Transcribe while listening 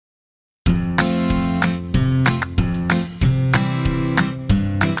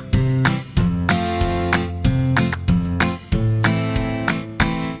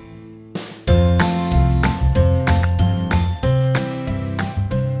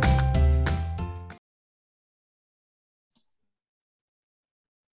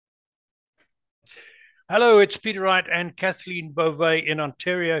Hello, it's Peter Wright and Kathleen Beauvais in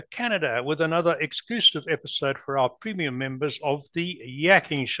Ontario, Canada, with another exclusive episode for our premium members of The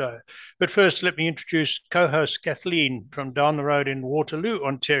Yakking Show. But first, let me introduce co host Kathleen from down the road in Waterloo,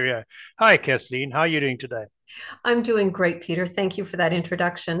 Ontario. Hi, Kathleen. How are you doing today? I'm doing great, Peter. Thank you for that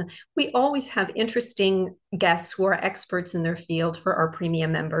introduction. We always have interesting guests who are experts in their field for our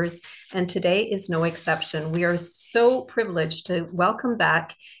premium members, and today is no exception. We are so privileged to welcome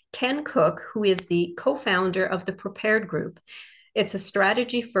back Ken Cook, who is the co founder of the Prepared Group. It's a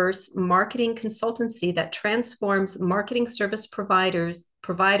strategy first marketing consultancy that transforms marketing service providers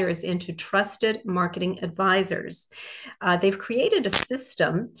into trusted marketing advisors. They've created a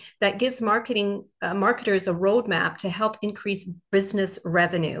system that gives marketers a roadmap to help increase business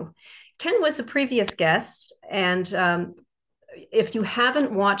revenue. Ken was a previous guest, and if you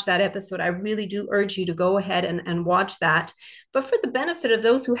haven't watched that episode, I really do urge you to go ahead and watch that. But for the benefit of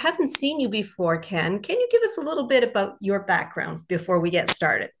those who haven't seen you before, Ken, can you give us a little bit about your background before we get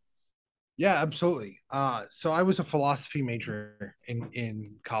started? Yeah, absolutely. So I was a philosophy major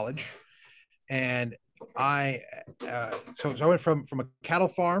in college, and I so I went from a cattle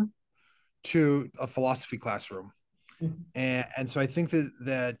farm to a philosophy classroom, and so I think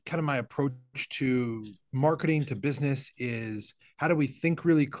that kind of my approach to marketing to business is how do we think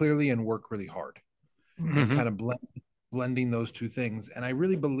really clearly and work really hard, and Mm-hmm. kind of blending those two things. And I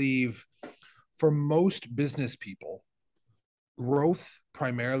really believe for most business people, growth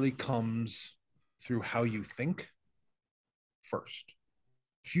primarily comes through how you think first.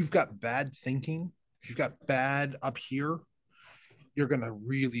 If you've got bad thinking, if you've got bad up here, you're going to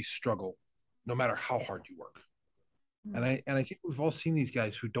really struggle no matter how hard you work. And I think we've all seen these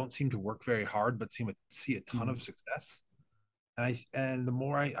guys who don't seem to work very hard but seem to see a ton of success. And the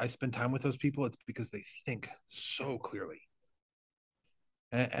more I spend time with those people, it's because they think so clearly.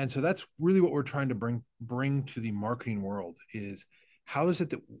 And so that's really what we're trying to bring to the marketing world is how is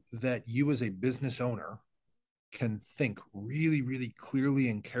it that you as a business owner can think really, really clearly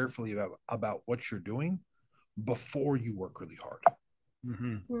and carefully about what you're doing before you work really hard. Mm-hmm,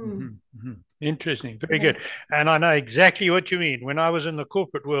 mm-hmm, Hmm. mm-hmm. Interesting. Very Yes. good. And I know exactly what you mean. When I was in the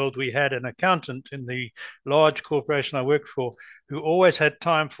corporate world, we had an accountant in the large corporation I worked for who always had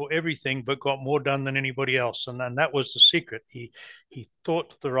time for everything but got more done than anybody else. And then that was the secret. He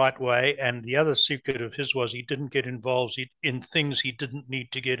thought the right way. And the other secret of his was he didn't get involved in things he didn't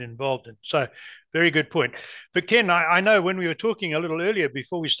need to get involved in. So very good point. But Ken, I know when we were talking a little earlier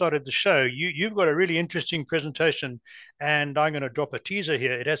before we started the show, you've got a really interesting presentation, and I'm going to drop a teaser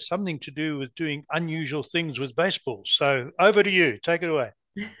here. It has something to do with doing unusual things with baseball. So over to you. Take it away.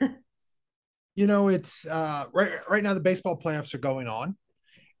 It's right now the baseball playoffs are going on,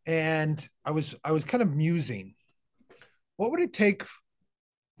 and I was kind of musing, what would it take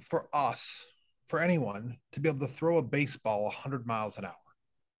for us, for anyone, to be able to throw a baseball 100 miles an hour?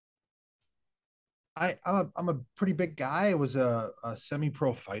 I'm a pretty big guy. I was a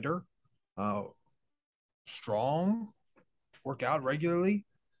semi-pro fighter, uh, strong, work out regularly.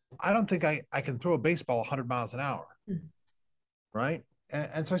 I don't think I can throw a baseball 100 miles an hour, right?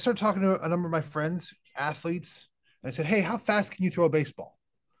 And so I started talking to a number of my friends, athletes, and I said, hey, how fast can you throw a baseball?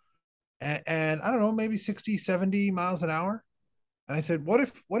 And I don't know, maybe 60, 70 miles an hour. And I said, what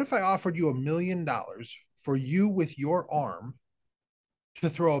if I offered you $1 million for you with your arm to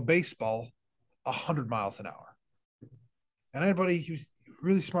throw a baseball 100 miles an hour? And anybody who's a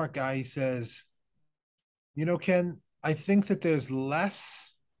really smart guy, he says, Ken, I think that there's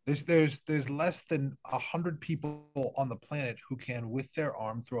less than 100 people on the planet who can, with their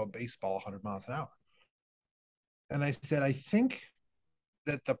arm, throw a baseball 100 miles an hour. And I said, I think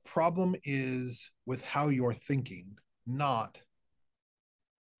that the problem is with how you're thinking, not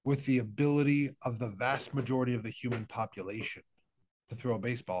with the ability of the vast majority of the human population to throw a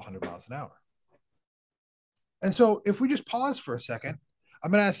baseball 100 miles an hour. And so, if we just pause for a second,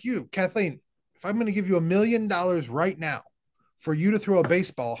 I'm going to ask you, Kathleen, if I'm going to give you $1 million right now for you to throw a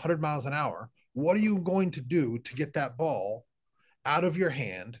baseball 100 miles an hour, what are you going to do to get that ball out of your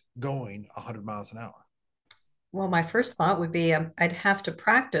hand going 100 miles an hour? Well, my first thought would be I'd have to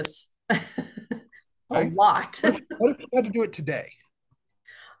practice a Okay. lot What if you had to do it today?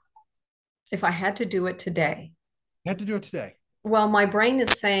 if I had to do it today. You had to do it today. Well, my brain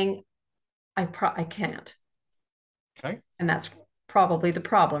is saying I can't, Okay. and that's probably the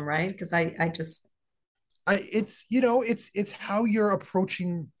problem, right? Because I just It's how you're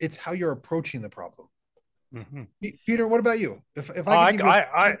approaching the problem. Mm-hmm. Peter, what about you? If I could I, give you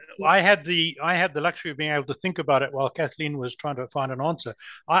I, a, I had the luxury of being able to think about it while Kathleen was trying to find an answer.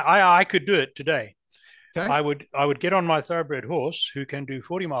 I could do it today. okay, I would get on my thoroughbred horse who can do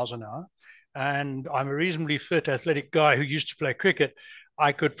 40 miles an hour, and I'm a reasonably fit, athletic guy who used to play cricket,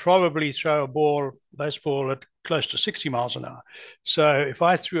 I could probably throw a baseball at close to 60 miles an hour. So if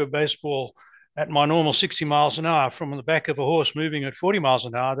I threw a baseball at my normal 60 miles an hour from the back of a horse moving at 40 miles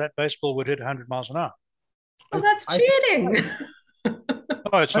an hour, that baseball would hit 100 miles an hour. Oh, that's I cheating.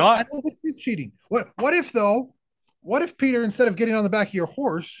 Oh, it's I not. don't think it's cheating. What if though? What if Peter, instead of getting on the back of your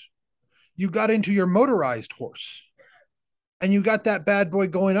horse, you got into your motorized horse and you got that bad boy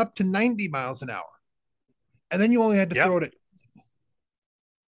going up to 90 miles an hour, and then you only had to Yep. throw it at,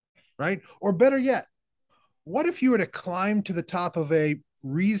 right? Or better yet, what if you were to climb to the top of a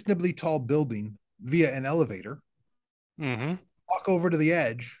reasonably tall building via an elevator, Mm-hmm. walk over to the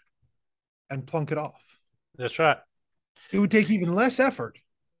edge, and plunk it off? That's right. It would take even less effort,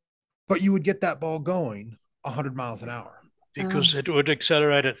 but you would get that ball going 100 miles an hour. Because it would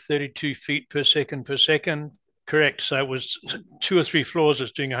accelerate at 32 feet per second per second. Correct. So it was 2 or 3 floors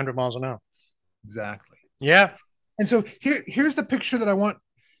that's doing 100 miles an hour. Exactly. Yeah. And so here's the picture that I want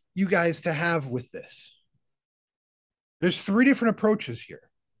you guys to have with this. There's 3 different approaches here.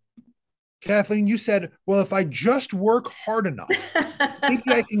 Kathleen, you said, well, if I just work hard enough, maybe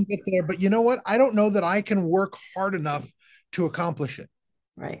I can get there. But you know what? I don't know that I can work hard enough to accomplish it.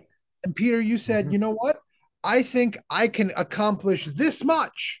 Right. And Peter, you said, Mm-hmm. you know what? I think I can accomplish this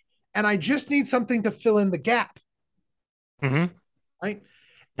much, and I just need something to fill in the gap. Mm-hmm. Right.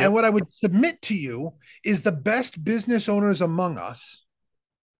 And Yep. what I would submit to you is the best business owners among us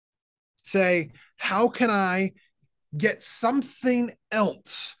say, how can I get something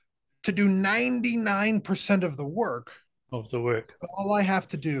else to do 99% of the work? Of the work. All I have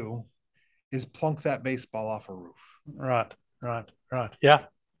to do is plunk that baseball off a roof. Right. Right. Right. Yeah.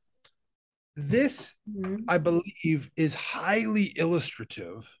 This, Mhm. I believe, is highly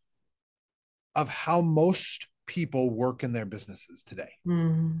illustrative of how most people work in their businesses today.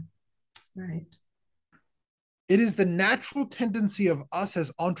 Right. It is the natural tendency of us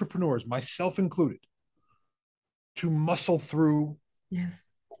as entrepreneurs, myself included, to muscle through, Yes.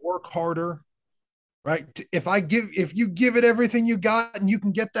 work harder, right? If you give it everything you got and you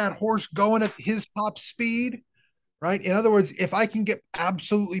can get that horse going at his top speed, right? In other words, if I can get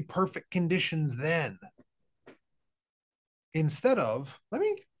absolutely perfect conditions, then instead of let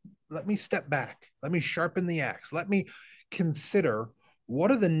me step back, let me sharpen the axe, let me consider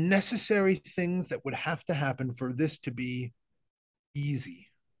what are the necessary things that would have to happen for this to be easy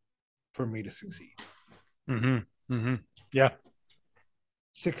for me to succeed. Mm-hmm. Mm-hmm. Yeah.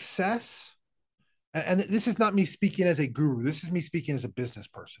 Success, and this is not me speaking as a guru, this is me speaking as a business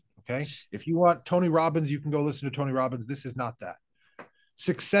person. Okay, if you want Tony Robbins, you can go listen to Tony Robbins. This is not that.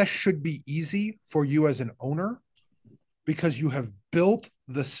 Success should be easy for you as an owner because you have built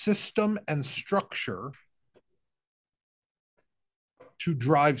the system and structure to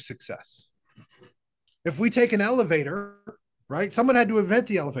drive success. If we take an elevator, right, someone had to invent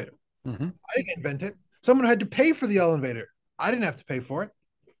the elevator. Mm-hmm. I didn't invent it. Someone had to pay for the elevator. I didn't have to pay for it.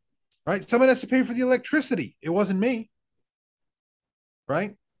 Right? Someone has to pay for the electricity. It wasn't me.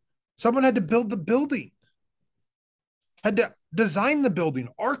 Right? Someone had to build the building, had to design the building,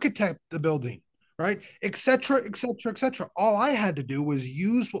 architect the building, right? Etc. Etc. Etc. All I had to do was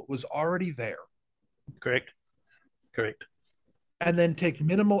use what was already there Correct. Correct. and then take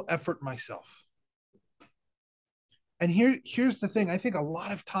minimal effort myself. And here's the thing. I think a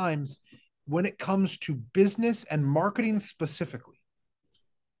lot of times when it comes to business and marketing specifically,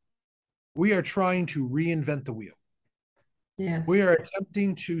 we are trying to reinvent the wheel. Yes. We are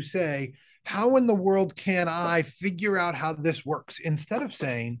attempting to say, how in the world can I figure out how this works? Instead of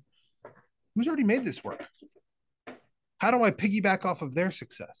saying, who's already made this work? How do I piggyback off of their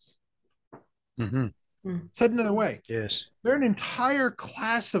success? Mm-hmm. Said another way, Yes. they're an entire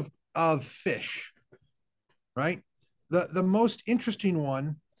class of fish, right? The most interesting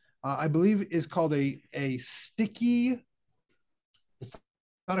one, I believe, is called a sticky. It's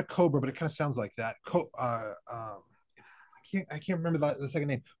not a cobra, but it kind of sounds like that. I can't remember the second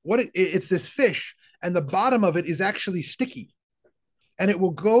name. It's this fish, and the bottom of it is actually sticky, and it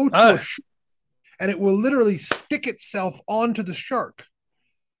will go to Oh, a and it will literally stick itself onto the shark,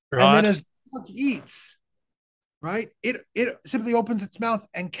 and then right. as the shark eats, right, it simply opens its mouth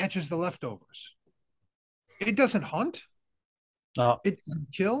and catches the leftovers. It doesn't hunt. No, It doesn't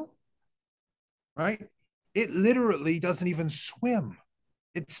kill. Right. It literally doesn't even swim.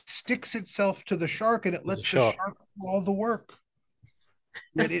 It sticks itself to the shark and it there's a lets the shark. shark do all the work.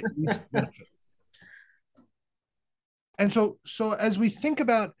 Yet it reaps the benefit. And so as we think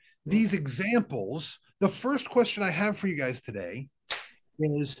about these examples, the first question I have for you guys today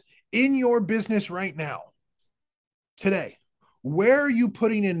is, in your business right now, today, Where are you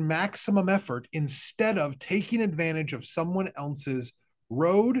putting in maximum effort instead of taking advantage of someone else's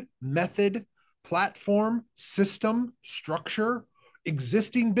road, method, platform, system, structure,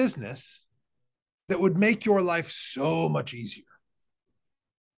 existing business that would make your life so much easier?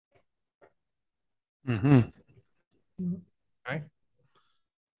 Mm-hmm. Okay.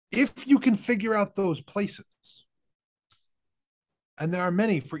 If you can figure out those places, and there are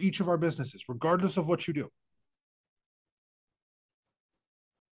many for each of our businesses, regardless of what you do,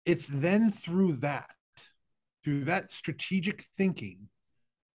 it's then through that strategic thinking,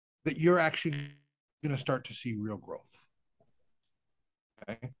 that you're actually going to start to see real growth.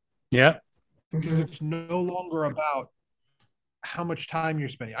 Okay. Yeah. Because it's no longer about how much time you're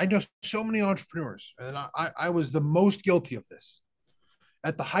spending. I know so many entrepreneurs, and I was the most guilty of this.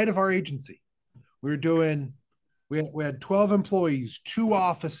 At the height of our agency, we were doing, we had 12 employees, 2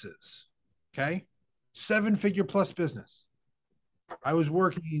 offices, okay, 7-figure plus business. I was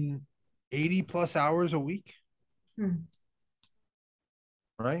working 80 plus hours a week,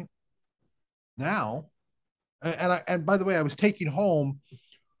 right? Now, and by the way, I was taking home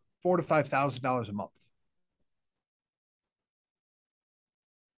 $4,000 to $5,000 a month,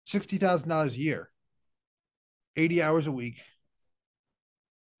 $60,000 a year, 80 hours a week.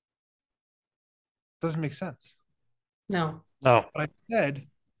 Doesn't make sense. No. No. But I said,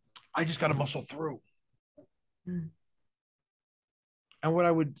 I just got to muscle through. Mm. And what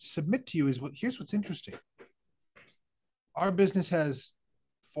I would submit to you is, here's what's interesting. Our business has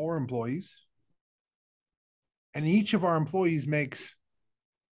 4 employees, and each of our employees makes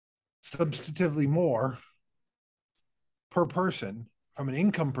substantively more per person from an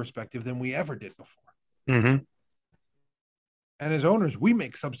income perspective than we ever did before. Mm-hmm. And as owners, we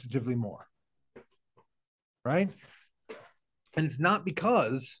make substantively more, right? And it's not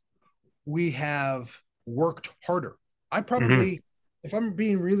because we have worked harder. I Mm-hmm. probably, if I'm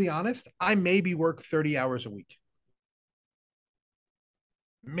being really honest, I maybe work 30 hours a week,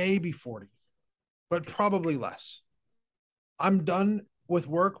 maybe 40, but probably less. I'm done with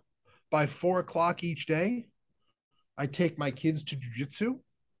work by 4 o'clock each day. I take my kids to jujitsu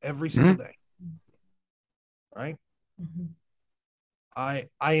every single Mm-hmm. day, right? Mhm.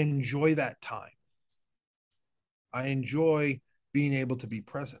 I enjoy that time. I enjoy being able to be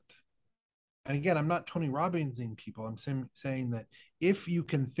present. And again, I'm not Tony Robbinsing people. I'm saying that if you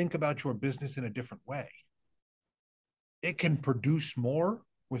can think about your business in a different way, it can produce more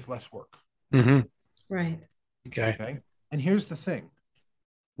with less work. Mm-hmm. Right. Okay. Okay. And here's the thing,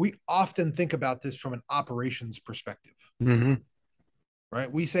 we often think about this from an operations perspective, Mm-hmm.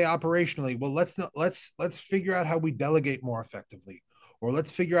 right? We say operationally, well, let's figure out how we delegate more effectively, or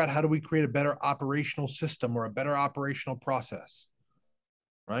let's figure out how do we create a better operational system or a better operational process,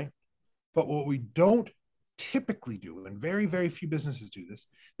 right? But what we don't typically do, and very, very few businesses do this,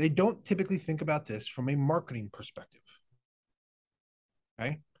 they don't typically think about this from a marketing perspective.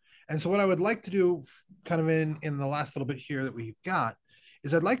 Okay. And so what I would like to do kind of in the last little bit here that we've got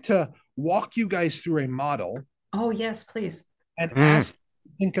is I'd like to walk you guys through a model Oh, yes, please. and Mm-hmm. ask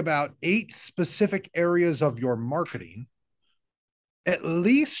you to think about 8 specific areas of your marketing, at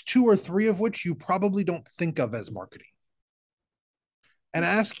least 2 or 3 of which you probably don't think of as marketing, and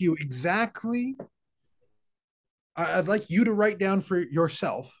ask you exactly, I'd like you to write down for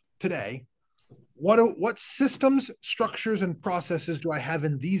yourself today, what systems, structures, and processes do I have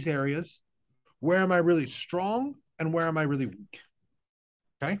in these areas? Where am I really strong and where am I really weak?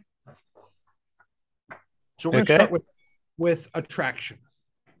 Okay. So we're going to Okay. start with attraction.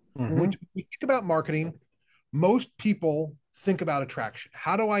 When Mm-hmm. we think about marketing, most people think about attraction.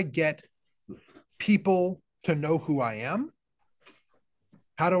 How do I get people to know who I am?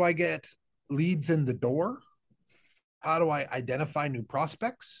 How do I get leads in the door? How do I identify new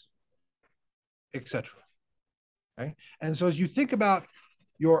prospects, etc.? Okay. And so as you think about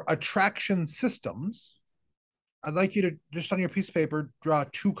your attraction systems, I'd like you to just on your piece of paper draw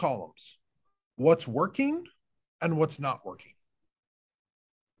 2 columns: what's working and what's not working.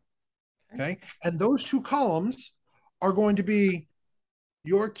 Okay. And those 2 columns are going to be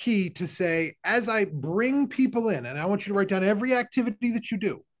your key to say, as I bring people in, and I want you to write down every activity that you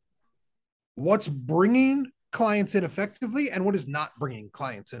do, what's bringing clients in effectively and what is not bringing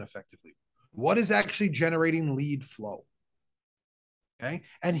clients in effectively. What is actually generating lead flow? Okay.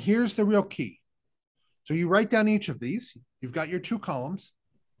 And here's the real key. So you write down each of these, you've got your 2 columns.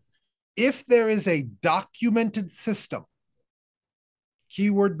 If there is a documented system,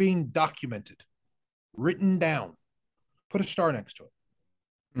 keyword being documented, written down, put a star next to it.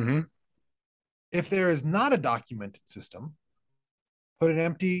 Mm-hmm. If there is not a documented system, put an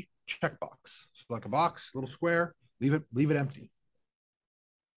empty checkbox. So like a box, little square, Leave it empty.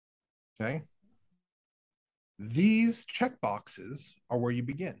 Okay. These check boxes are where you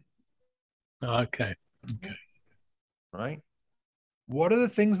begin. Okay. Okay. Right. What are the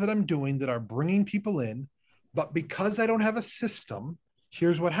things that I'm doing that are bringing people in? But because I don't have a system,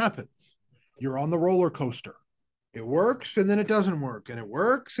 here's what happens. You're on the roller coaster. It works and then it doesn't work, and it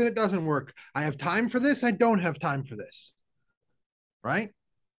works and it doesn't work. I have time for this. I don't have time for this. Right.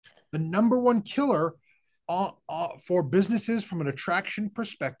 The number one killer for businesses from an attraction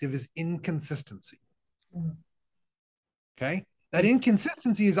perspective is inconsistency. Okay. That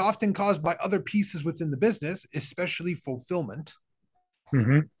inconsistency is often caused by other pieces within the business, especially fulfillment.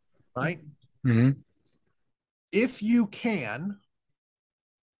 Mm-hmm. Right. Mm-hmm. If you can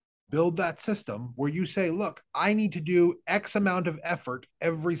build that system where you say, look, I need to do X amount of effort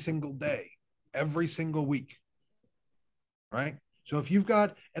every single day, every single week. Right. So if you've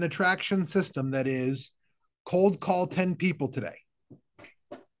got an attraction system that is cold call 10 people today,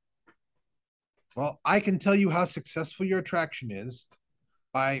 well, I can tell you how successful your attraction is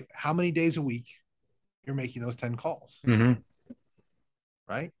by how many days a week you're making those 10 calls. Mm-hmm.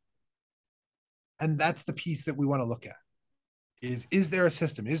 Right. And that's the piece that we want to look at is there a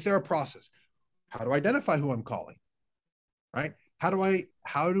system? Is there a process? How do I identify who I'm calling? Right. How do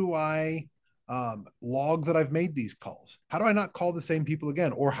I log that I've made these calls? How do I not call the same people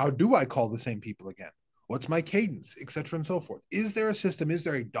again? Or how do I call the same people again? What's my cadence, et cetera, and so forth? Is there a system? Is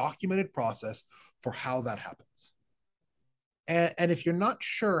there a documented process for how that happens? And if you're not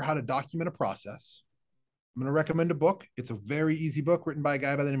sure how to document a process, I'm going to recommend a book. It's a very easy book written by a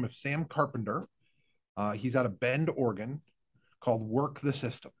guy by the name of Sam Carpenter. He's out of Bend, Oregon, called Work the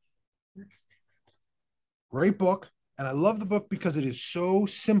System. Great book. And I love the book because it is so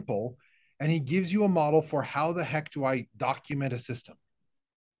simple and he gives you a model for how the heck do I document a system.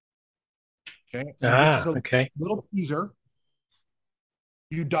 Okay. And just as a Okay. little teaser,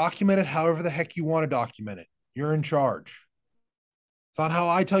 you document it however the heck you want to document it. You're in charge. It's not how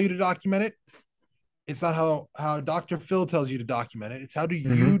I tell you to document it. It's not how Dr. Phil tells you to document it. It's how do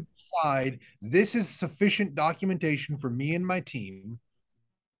Mm-hmm. you decide this is sufficient documentation for me and my team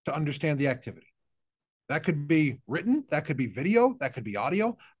to understand the activity. That could be written, that could be video, that could be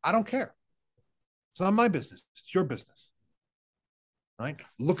audio. I don't care. It's not my business. It's your business. Right?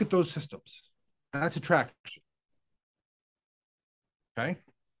 Look at those systems. That's attraction. Okay.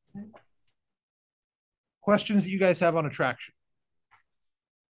 Questions that you guys have on attraction?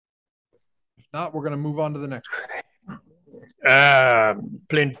 If not, we're going to move on to the next one.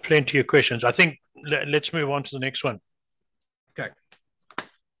 Plenty of questions. I think let's move on to the next one. Okay.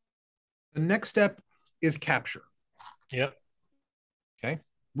 The next step is capture. Yep. Okay.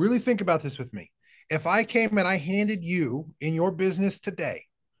 Really think about this with me. If I came and I handed you in your business today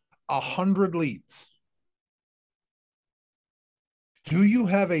 100 leads, do you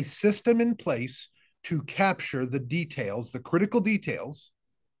have a system in place to capture the details, the critical details,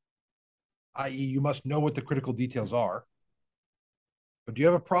 i.e., you must know what the critical details are, but do you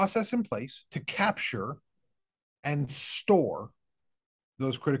have a process in place to capture and store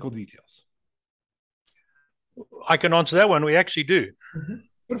those critical details? I can answer that one. We actually do. Mm-hmm.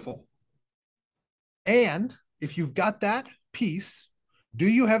 Beautiful. And if you've got that piece, do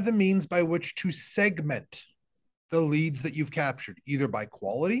you have the means by which to segment the leads that you've captured, either by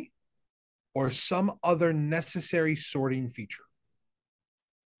quality or some other necessary sorting feature?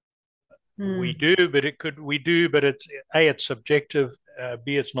 We do, but it's A, it's subjective,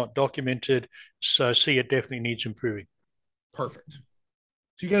 B, it's not documented, so C, it definitely needs improving. Perfect.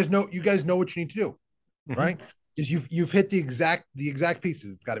 So you guys know what you need to do, right? Is you've hit the exact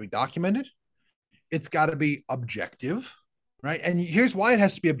pieces. It's got to be documented. It's got to be objective, right? And here's why it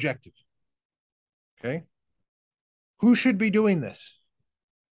has to be objective. Okay. Who should be doing this?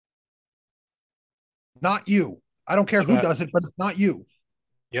 Not you. I don't care who does it, but it's not you.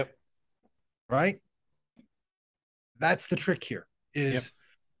 Yep. Right? That's the trick here is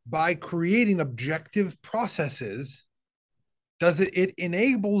by creating objective processes, it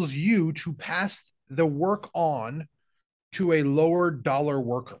enables you to pass the work on to a lower dollar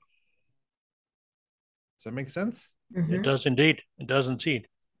worker. Does that make sense? Mm-hmm. It does indeed. It does indeed.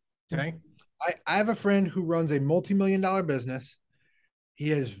 Okay. I have a friend who runs a multi-million-dollar business. He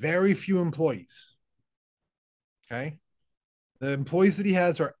has very few employees. Okay. The employees that he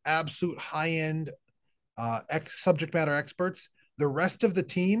has are absolute high-end subject matter experts. The rest of the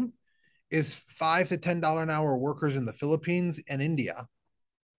team is $5 to $10 an hour workers in the Philippines and India.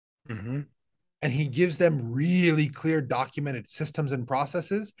 Mm-hmm. And he gives them really clear documented systems and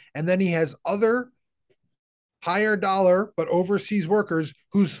processes. And then he has other higher dollar but overseas workers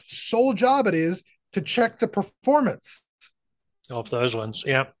whose sole job it is to check the performance of those ones.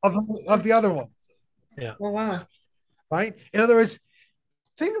 Yeah. of the other one. Yeah. Oh, wow. Right. In other words,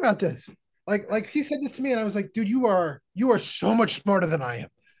 think about this. Like he said this to me, and I was like, dude, you are so much smarter than I am.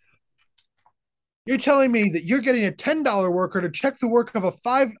 You're telling me that you're getting a $10 worker to check the work of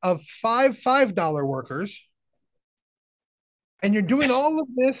five $5 workers, and you're doing all of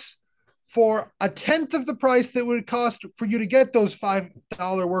this for a tenth of the price that would cost for you to get those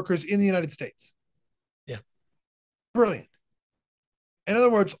 $5 workers in the United States. Yeah. Brilliant. In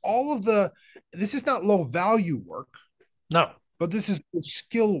other words, this is not low value work. No. But this is the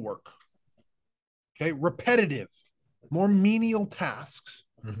skill work. Okay, repetitive, more menial tasks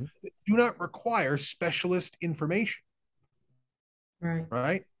mm-hmm. that do not require specialist information.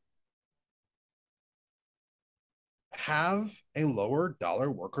 Right? Have a lower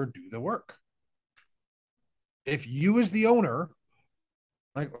dollar worker do the work. If you as the owner,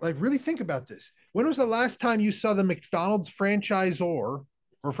 like really think about this. When was the last time you saw the McDonald's franchisor or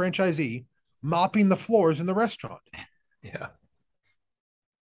franchisee mopping the floors in the restaurant? Yeah.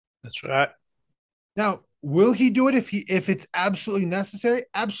 That's right. Now, will he do it if it's absolutely necessary?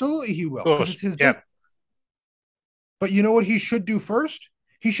 Absolutely he will, because it's his business. But you know what he should do first?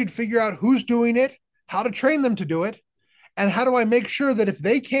 He should figure out who's doing it, how to train them to do it, and how do I make sure that if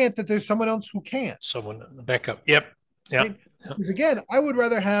they can't, that there's someone else who can. Someone in the backup. Yep. Right? Because again, I would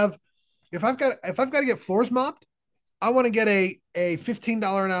rather have if I've got to get floors mopped, I want to get a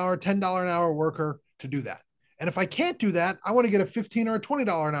 $15 an hour, $10 an hour worker to do that. And if I can't do that, I want to get a $15 or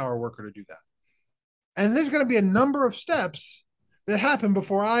 $20 an hour worker to do that. And there's going to be a number of steps that happen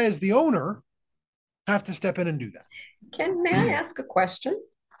before I, as the owner, have to step in and do that. May I ask a question?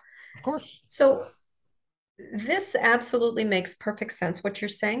 Of course. So this absolutely makes perfect sense what you're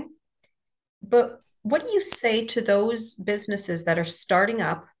saying. But what do you say to those businesses that are starting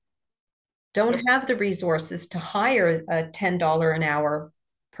up, don't have the resources to hire a $10 an hour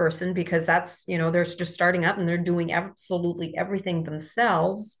person because that's, they're just starting up and they're doing absolutely everything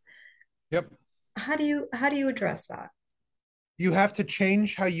themselves? Yep. How do you address that? You have to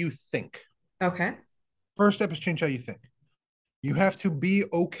change how you think. Okay. First step is change how you think. You have to be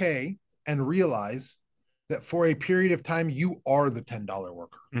okay and realize that for a period of time, you are the $10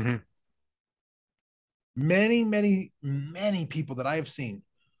 worker. Mm-hmm. Many, many, many people that I have seen,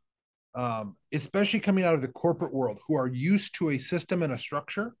 especially coming out of the corporate world, who are used to a system and a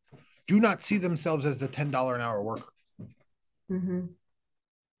structure, do not see themselves as the $10 an hour worker. Mm-hmm.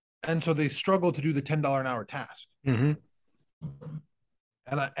 And so they struggle to do the $10 an hour task. Mm-hmm.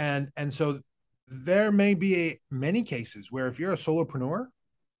 And so there may be many cases where if you're a solopreneur,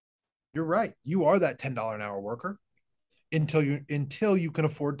 you're right. You are that $10 an hour worker until you can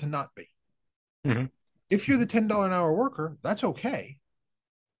afford to not be. Mm-hmm. If you're the $10 an hour worker, that's okay.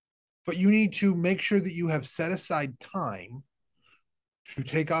 But you need to make sure that you have set aside time to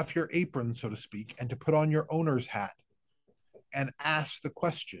take off your apron, so to speak, and to put on your owner's hat and ask the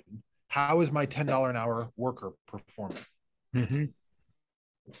question, how is my $10 an hour worker performing? Mm-hmm.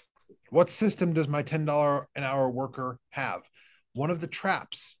 What system does my $10 an hour worker have? One of the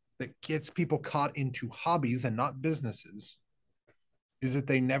traps that gets people caught into hobbies and not businesses is that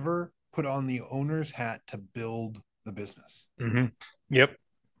they never put on the owner's hat to build the business. Mm-hmm. Yep.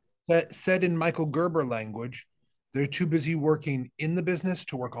 Said in Michael Gerber language, they're too busy working in the business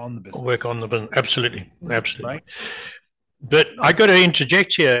to work on the business. Work on the business. Absolutely. Absolutely. Right? But I got to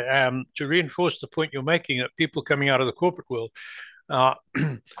interject here to reinforce the point you're making that people coming out of the corporate world,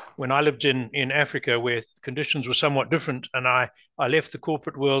 when I lived in Africa, where conditions were somewhat different, and I left the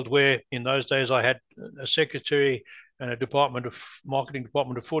corporate world where in those days I had a secretary and a marketing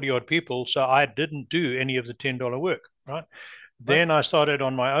department of 40 odd people. So I didn't do any of the $10 work, right? Then I started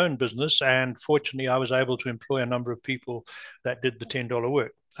on my own business, and fortunately, I was able to employ a number of people that did the $10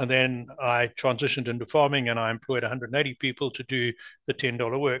 work. And then I transitioned into farming, and I employed 180 people to do the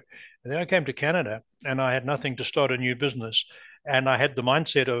 $10 work. And then I came to Canada, and I had nothing to start a new business. And I had the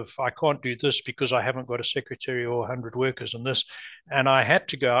mindset of, I can't do this because I haven't got a secretary or 100 workers in this. And I had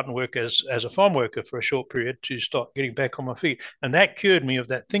to go out and work as a farm worker for a short period to start getting back on my feet. And that cured me of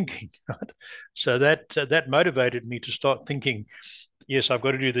that thinking, right? So that motivated me to start thinking, yes, I've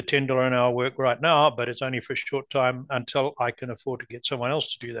got to do the $10 an hour work right now, but it's only for a short time until I can afford to get someone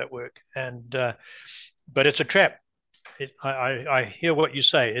else to do that work. And but it's a trap. I hear what you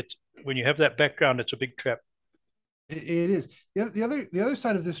say. It's when you have that background, it's a big trap. It is. The other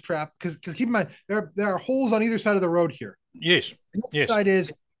side of this trap, because keep in mind there are holes on either side of the road here. Yes. The other side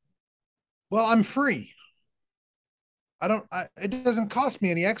is, well, I'm free. It doesn't cost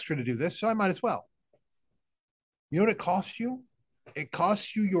me any extra to do this, so I might as well. You know what it costs you? it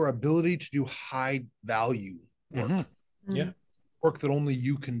costs you your ability to do high value work, Yeah. work that only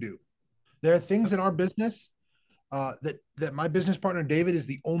you can do. There are things in our business that my business partner David is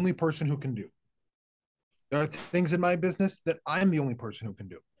the only person who can do. There are things in my business that I'm the only person who can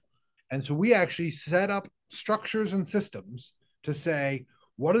do. And so we actually set up structures and systems to say,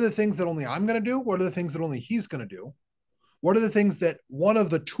 what are the things that only I'm going to do? What are the things that only he's going to do? What are the things that one of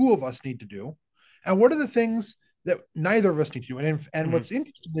the two of us need to do? And what are the things that neither of us need to do? And what's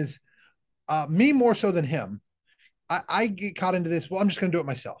interesting is me more so than him. I get caught into this. Well, I'm just going to do it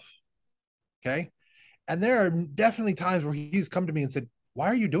myself. Okay. And there are definitely times where he's come to me and said, why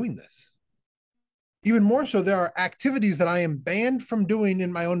are you doing this? Even more so, there are activities that I am banned from doing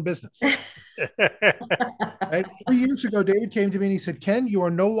in my own business. Right? 3 years ago, David came to me and he said, Ken, you are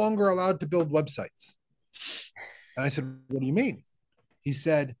no longer allowed to build websites. And I said, what do you mean? He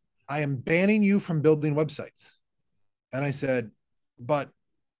said, I am banning you from building websites. And I said, but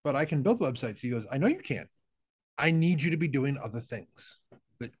I can build websites. He goes, I know you can. I need you to be doing other things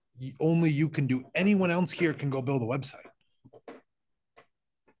that only you can do. Anyone else here can go build a website.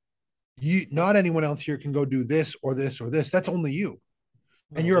 Not anyone else here can go do this or this or this. That's only you.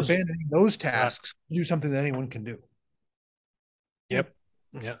 And you're abandoning those tasks to do something that anyone can do. Yep.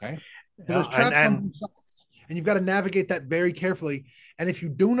 Yeah. Okay. So there's traps on both sides, and you've got to navigate that very carefully. And if you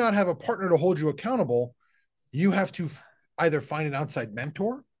do not have a partner to hold you accountable, you have to either find an outside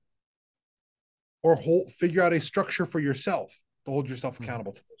mentor or figure out a structure for yourself to hold yourself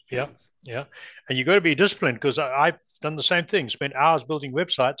accountable to those pieces. Yeah. And you got to be disciplined, because I've done the same thing, spent hours building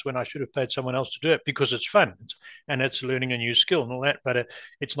websites when I should have paid someone else to do it, because it's fun and it's learning a new skill and all that. But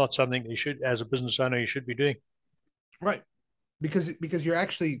it's not something you should, as a business owner, you should be doing. Right. Because you're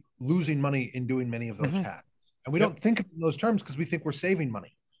actually losing money in doing many of those tasks. And we don't think of those terms because we think we're saving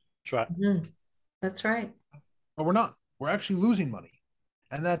money. That's right. That's right. But we're not. We're actually losing money.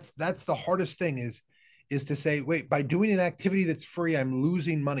 And that's the hardest thing is to say, wait, by doing an activity that's free, I'm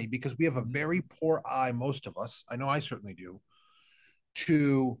losing money, because we have a very poor eye, most of us, I know I certainly do,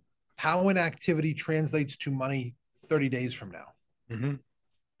 to how an activity translates to money 30 days from now.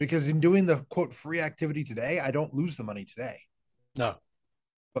 Because in doing the quote free activity today, I don't lose the money today. No.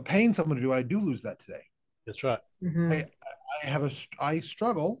 But paying someone to do it, I do lose that today. That's right. I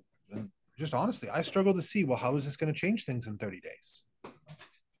struggle, and just honestly, I struggle to see, well, how is this going to change things in 30 days?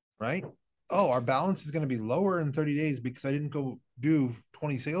 Right? Oh, our balance is going to be lower in 30 days because I didn't go do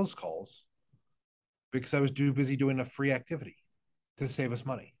 20 sales calls because I was too busy doing a free activity to save us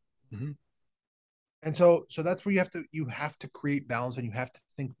money. And so that's where you have to create balance, and you have to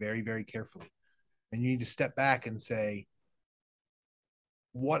think very, very carefully. And you need to step back and say,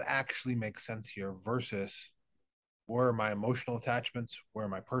 what actually makes sense here versus where are my emotional attachments? Where are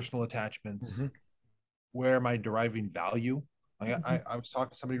my personal attachments? Where am I deriving value? I was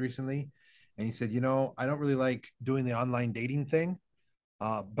talking to somebody recently, and he said, I don't really like doing the online dating thing,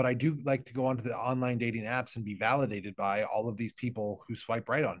 but I do like to go onto the online dating apps and be validated by all of these people who swipe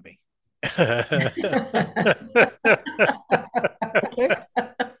right on me. Okay.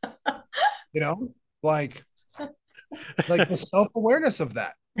 Like the self-awareness of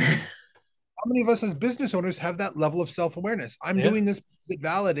that. How many of us as business owners have that level of self-awareness? I'm doing this because it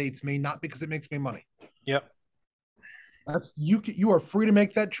validates me, not because it makes me money. Yep. You are free to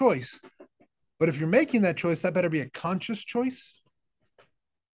make that choice. But if you're making that choice, that better be a conscious choice,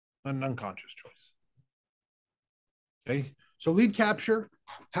 not an unconscious choice. Okay. So lead capture,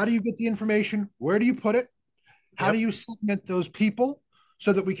 how do you get the information? Where do you put it? How do you segment those people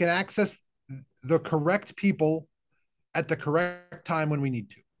so that we can access the correct people at the correct time when we need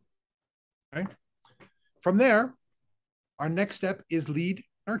to? Okay. From there, our next step is lead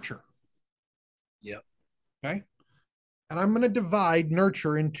nurture. Yep. Okay. And I'm going to divide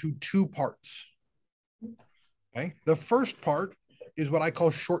nurture into two parts. Okay. The first part is what I call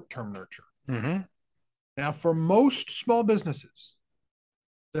short-term nurture. Now, for most small businesses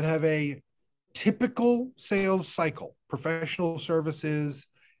that have a typical sales cycle, professional services,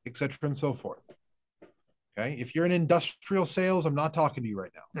 et cetera, and so forth. Okay. If you're in industrial sales, I'm not talking to you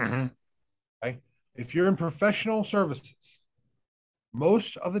right now. Okay. If you're in professional services,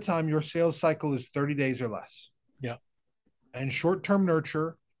 most of the time your sales cycle is 30 days or less. Yeah. And short-term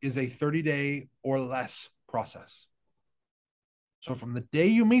nurture is a 30-day or less process. So from the day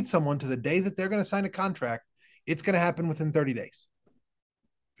you meet someone to the day that they're going to sign a contract, it's going to happen within 30 days.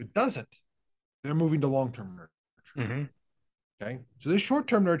 If it doesn't, they're moving to long-term nurture. Okay. So this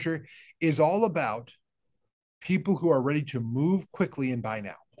short-term nurture is all about people who are ready to move quickly and buy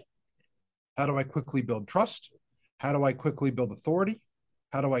now. How do I quickly build trust? How do I quickly build authority?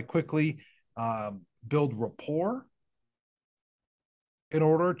 How do I quickly build rapport? in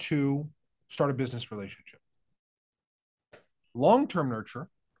order to start a business relationship. Long-term nurture,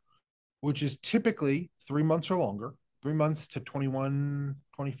 which is typically 3 months or longer, 3 months to 21,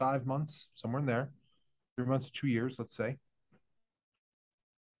 25 months, somewhere in there, 3 months, 2 years, let's say.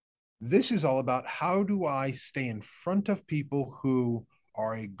 This is all about how do I stay in front of people who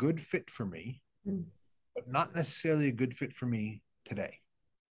are a good fit for me, but not necessarily a good fit for me today.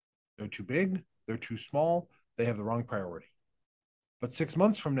 They're too big, they're too small, they have the wrong priority. But 6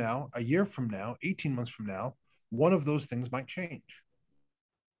 months from now, a year from now, 18 months from now, one of those things might change.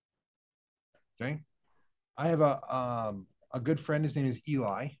 Okay. I have a good friend. His name is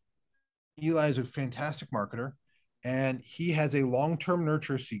Eli. Eli is a fantastic marketer, and he has a long-term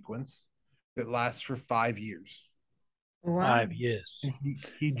nurture sequence that lasts for 5 years. Wow. 5 years. And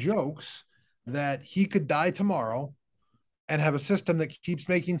he jokes that he could die tomorrow and have a system that keeps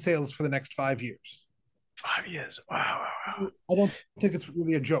making sales for the next 5 years. 5 years. Wow. I don't think it's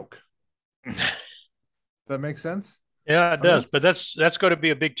really a joke. Does that make sense? Yeah, it does. But that's got to be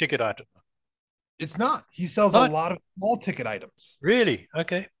a big ticket item. It's not. He sells a What? lot of small ticket items. Really?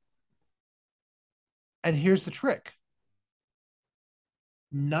 Okay. And here's the trick.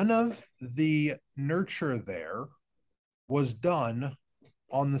 None of the nurture there was done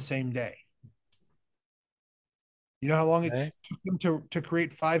on the same day. You know how long it Okay. took him to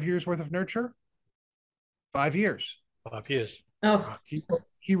create 5 years worth of nurture? 5 years. 5 years. Oh,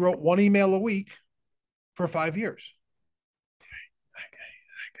 He wrote one email a week for 5 years,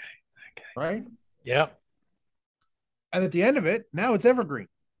 Okay. right? Yeah. And at the end of it, now it's evergreen.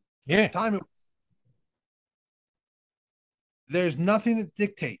 Yeah. At the time, there's nothing that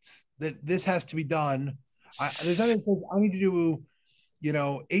dictates that this has to be done. There's nothing that says I need to do,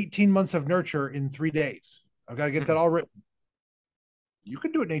 18 months of nurture in 3 days. I've got to get that all written. You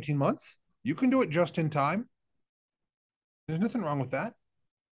can do it in 18 months. You can do it just in time. There's nothing wrong with that.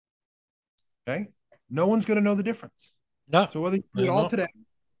 Okay. No one's going to know the difference. No. So whether you do it all today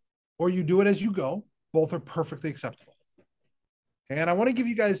or you do it as you go, both are perfectly acceptable. And I want to give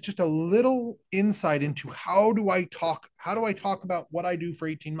you guys just a little insight into how do I talk about what I do for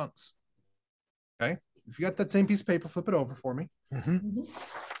 18 months. Okay. If you got that same piece of paper, flip it over for me. Mm-hmm.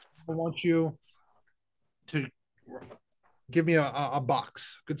 I want you to give me a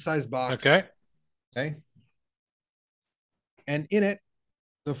box, good sized box. Okay. Okay. And in it,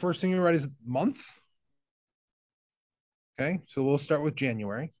 the first thing you write is month. Okay. So we'll start with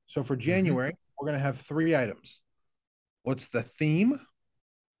January. So for January, we're going to have 3 items. What's the theme?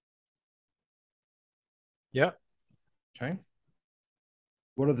 Yeah. Okay.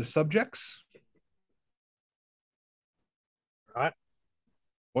 What are the subjects? Right.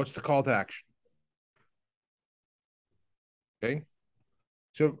 What's the call to action? Okay.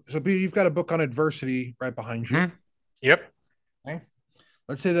 So Peter, you've got a book on adversity right behind you. Yep. Okay.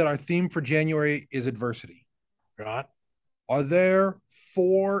 Let's say that our theme for January is adversity. Right. Are there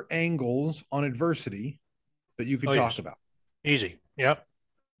 4 angles on adversity that you could talk about? Easy. Yep.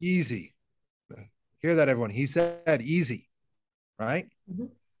 Easy. Hear that, everyone. He said easy, right? Mm-hmm.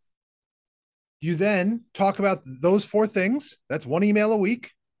 You then talk about those 4 things. That's 1 email a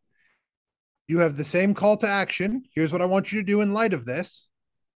week. You have the same call to action. Here's what I want you to do in light of this.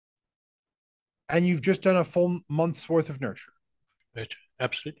 And you've just done a full month's worth of nurture.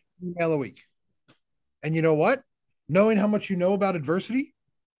 Absolutely. Email a week. And you know what? Knowing how much you know about adversity,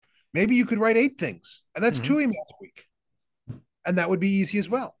 maybe you could write 8 things, and that's 2 emails a week. And that would be easy as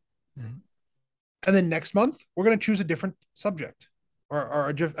well. And then next month, we're going to choose a different subject or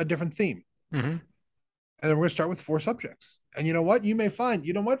a different theme. And then we're going to start with 4 subjects. And you know what? You may find,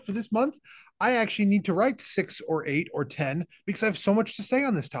 for this month, I actually need to write 6 or 8 or 10 because I have so much to say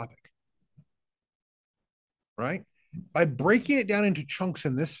on this topic. Right? By breaking it down into chunks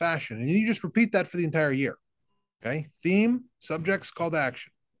in this fashion, and you just repeat that for the entire year. Okay? Theme, subjects, call to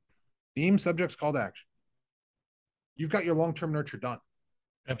action. Theme, subjects, call to action. You've got your long-term nurture done.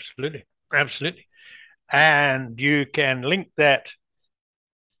 Absolutely. And you can link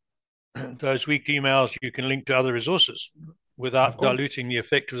those weekly emails, you can link to other resources without diluting the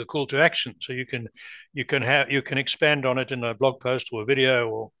effect of the call to action. So you can expand on it in a blog post or a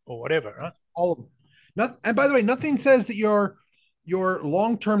video or whatever, right? All of them. And by the way, nothing says that your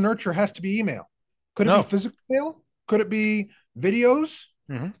long-term nurture has to be email. Could it be physical mail? Could it be videos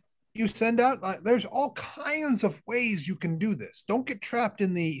you send out? There's all kinds of ways you can do this. Don't get trapped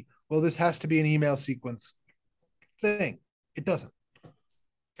in this has to be an email sequence thing. It doesn't.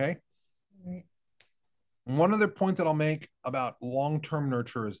 Okay. One other point that I'll make about long-term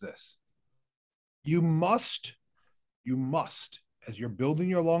nurture is this. You must, as you're building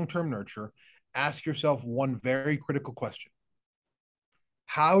your long-term nurture, ask yourself one very critical question.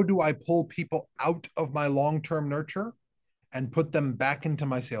 How do I pull people out of my long-term nurture and put them back into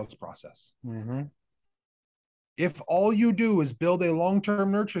my sales process? Mm-hmm. If all you do is build a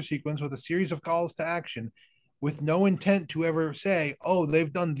long-term nurture sequence with a series of calls to action with no intent to ever say, oh,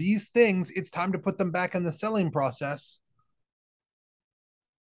 they've done these things, it's time to put them back in the selling process,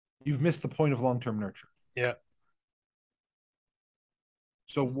 you've missed the point of long-term nurture. Yeah.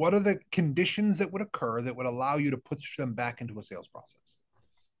 So what are the conditions that would occur that would allow you to push them back into a sales process?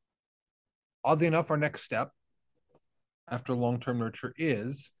 Oddly enough, our next step after long-term nurture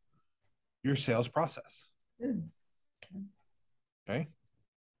is your sales process. Mm. Okay. Okay.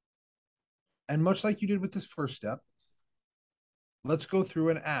 And much like you did with this first step, let's go through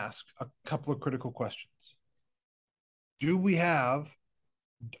and ask a couple of critical questions. Do we have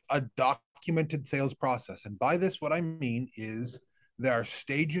a documented sales process? And by this, what I mean is there are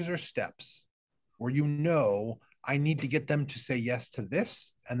stages or steps where you know I need to get them to say yes to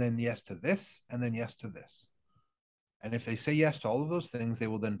this, and then yes to this, and then yes to this. And if they say yes to all of those things, they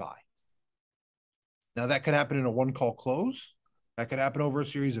will then buy. Now, that could happen in a one call close. That could happen over a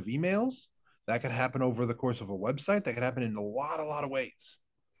series of emails. That could happen over the course of a website. That could happen in a lot of ways.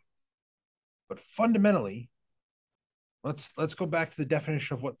 But fundamentally, let's go back to the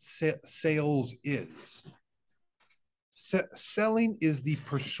definition of what sales is. Selling is the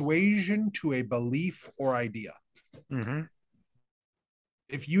persuasion to a belief or idea. Mm-hmm.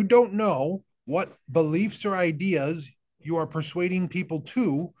 If you don't know what beliefs or ideas you are persuading people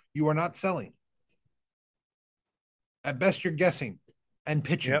to, you are not selling. At best, you're guessing and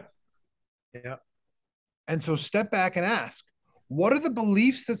pitching. Yep. Yeah. And so step back and ask, what are the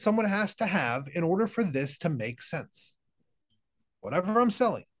beliefs that someone has to have in order for this to make sense? Whatever I'm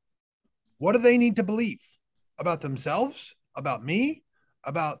selling, what do they need to believe about themselves, about me,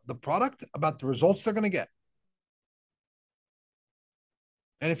 about the product, about the results they're going to get?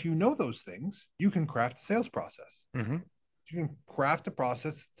 And if you know those things, you can craft a sales process. Mm-hmm. You can craft a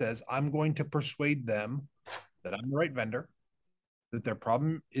process that says, I'm going to persuade them that I'm the right vendor, that their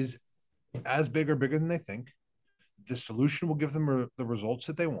problem is as big or bigger than they think. The solution will give them the results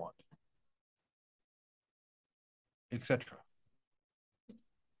that they want, etc.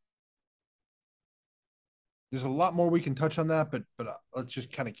 There's a lot more we can touch on that, but let's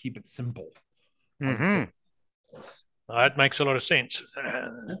just kind of keep it simple. Mm-hmm. That makes a lot of sense.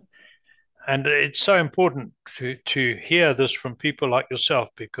 And it's so important to hear this from people like yourself,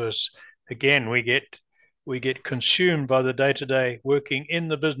 because again, we get consumed by the day-to-day working in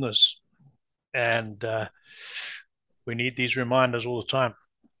the business, and we need these reminders all the time.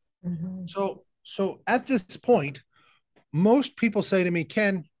 Mm-hmm. So at this point, most people say to me,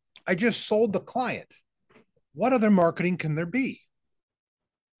 Ken, I just sold the client. What other marketing can there be?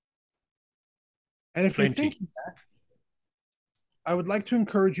 And if you're Plenty. thinking that, I would like to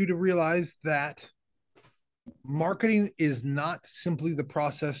encourage you to realize that marketing is not simply the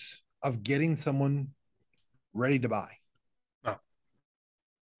process of getting someone ready to buy. No.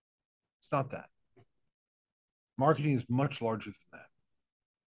 It's not that. Marketing is much larger than that.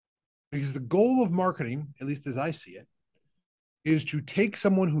 Because the goal of marketing, at least as I see it, is to take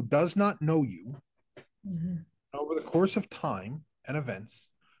someone who does not know you, Mm-hmm. over the course of time and events,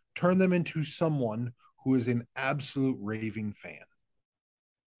 turn them into someone who is an absolute raving fan.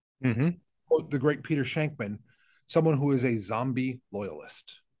 Mm-hmm. Quote the great Peter Shankman, someone who is a zombie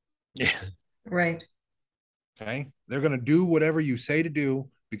loyalist. Yeah. Right. Okay. They're going to do whatever you say to do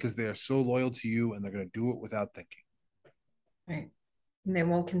because they are so loyal to you, and they're going to do it without thinking. Right. And they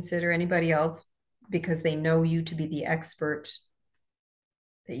won't consider anybody else because they know you to be the expert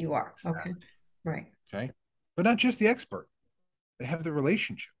that you are. Exactly. Okay. Right. Okay. But not just the expert, they have the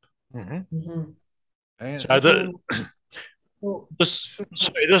relationship. Mm-hmm. Mm-hmm. And So that's well, this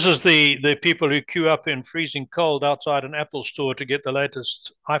is the people who queue up in freezing cold outside an Apple store to get the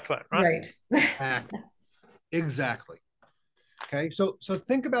latest iPhone, right? Right. exactly. Okay. So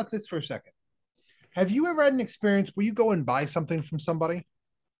think about this for a second. Have you ever had an experience where you go and buy something from somebody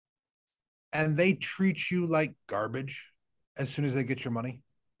and they treat you like garbage as soon as they get your money?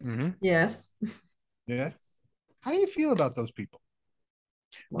 Mm-hmm. Yes. Yes. How do you feel about those people?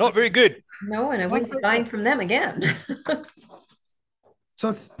 Not very good. No, and I Not wouldn't be very buying good. from them again.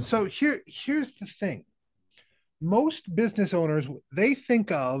 So here's the thing. Most business owners, they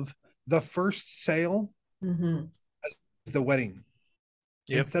think of the first sale Mm-hmm. as the wedding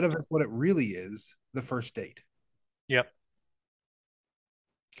Yep. instead of what it really is, the first date. Yep.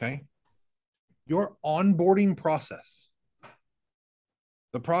 Okay. Your onboarding process,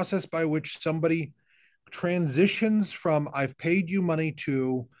 the process by which somebody transitions from I've paid you money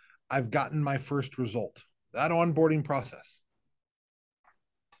to I've gotten my first result, that onboarding process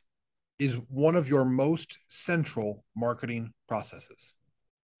is one of your most central marketing processes.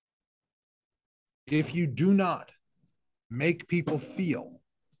 If you do not make people feel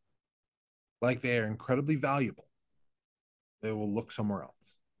like they are incredibly valuable, they will look somewhere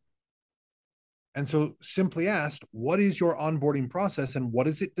else. And so, simply asked, what is your onboarding process and what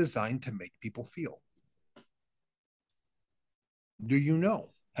is it designed to make people feel? Do you know?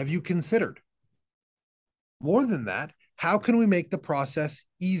 Have you considered? More than that, how can we make the process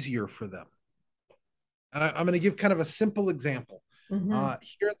easier for them? And I'm going to give kind of a simple example. Mm-hmm.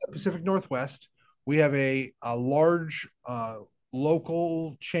 Here in the Pacific Northwest, we have a large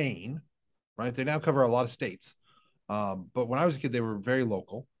local chain, right? They now cover a lot of states. But when I was a kid, they were very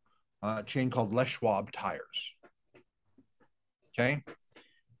local. Chain called Les Schwab Tires. Okay.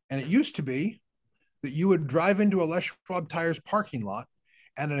 And it used to be that you would drive into a Les Schwab Tires parking lot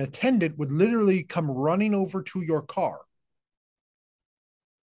and an attendant would literally come running over to your car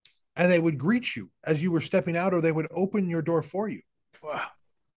and they would greet you as you were stepping out, or they would open your door for you. Wow.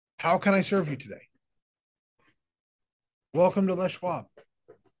 How can I serve you today? Welcome to Les Schwab.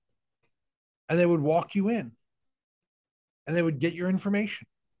 And they would walk you in and they would get your information.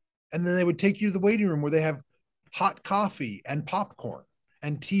 And then they would take you to the waiting room where they have hot coffee and popcorn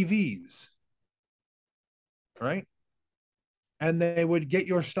and TVs, right? And they would get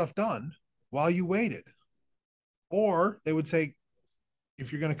your stuff done while you waited. Or they would say,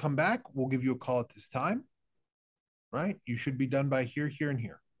 if you're going to come back, we'll give you a call at this time, right? You should be done by here, here, and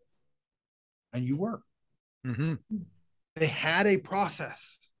here. And you were. Mm-hmm. They had a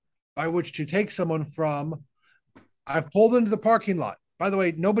process by which to take someone from, I've pulled into the parking lot. By the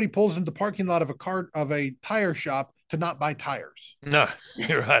way, nobody pulls into the parking lot of a tire shop to not buy tires. No,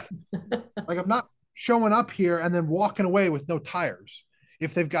 you're right. Like, I'm not showing up here and then walking away with no tires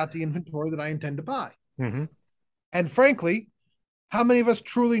if they've got the inventory that I intend to buy. Mm-hmm. And frankly, how many of us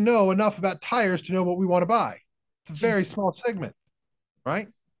truly know enough about tires to know what we want to buy? It's a very small segment, right?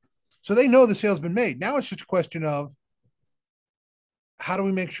 So they know the sale's been made. Now it's just a question of how do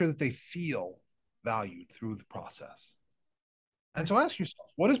we make sure that they feel valued through the process? And so ask yourself,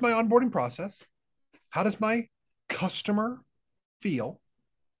 what is my onboarding process? How does my customer feel?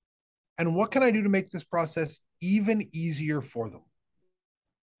 And what can I do to make this process even easier for them?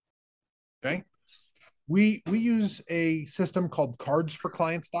 Okay. We use a system called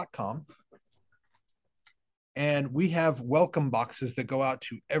cardsforclients.com. And we have welcome boxes that go out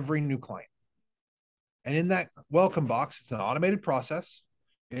to every new client. And in that welcome box, it's an automated process.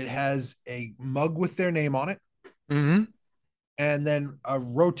 It has a mug with their name on it. Mm-hmm. And then a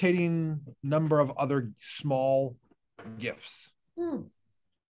rotating number of other small gifts. Hmm.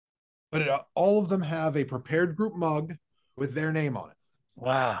 But all of them have a prepared group mug with their name on it.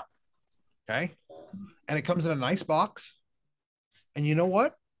 Wow. Okay. And it comes in a nice box. And you know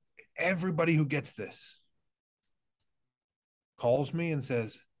what? Everybody who gets this calls me and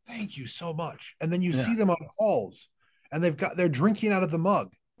says, thank you so much. And then you Yeah. see them on calls and they're drinking out of the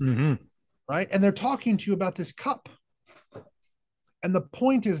mug. Mm-hmm. Right. And they're talking to you about this cup. And the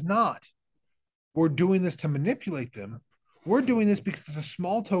point is not we're doing this to manipulate them. We're doing this because it's a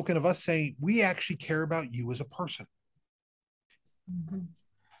small token of us saying we actually care about you as a person. Mm-hmm.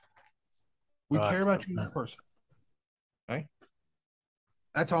 We Right. care about you as a person. Okay.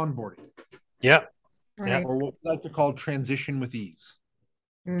 That's onboarding. Yeah. Right. Or what we like to call transition with ease.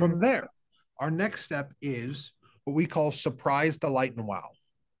 Mm-hmm. From there, our next step is what we call surprise, delight, and wow.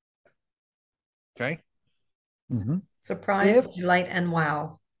 Okay. Mm-hmm. Surprise, delight, and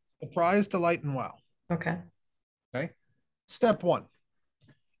wow. Surprise, delight, and wow. Okay. Okay. Step one.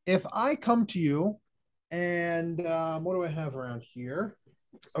 If I come to you and what do I have around here?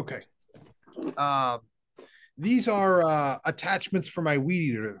 Okay. These are attachments for my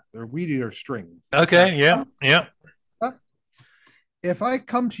weed eater. They're weed eater string. Okay. Yeah. Yeah. If I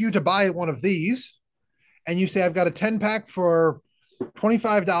come to you to buy one of these and you say, I've got a 10 pack for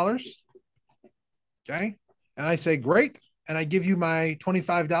 $25, okay. And I say, great. And I give you my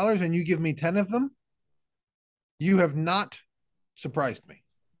 $25 and you give me 10 of them. You have not surprised me.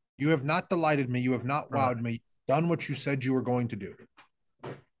 You have not delighted me. You have not wowed me. Done what you said you were going to do.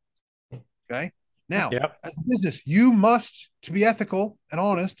 Okay. Now, Yep. as a business, you must, to be ethical and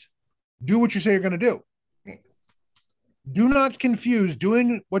honest, do what you say you're going to do. Do not confuse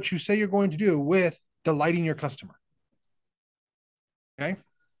doing what you say you're going to do with delighting your customer. Okay.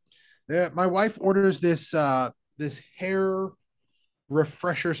 My wife orders this hair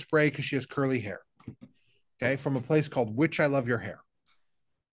refresher spray because she has curly hair. Okay, from a place called Which I Love Your Hair.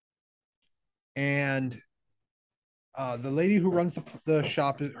 And the lady who runs the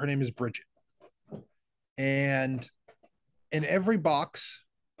shop, her name is Bridget. And in every box,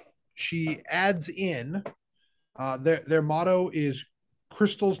 she adds in their motto is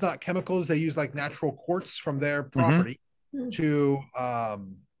crystals, not chemicals. They use like natural quartz from their Mm-hmm. property to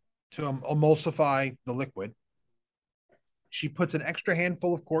emulsify the liquid. She puts an extra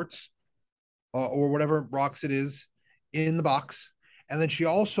handful of quartz or whatever rocks it is in the box, and then she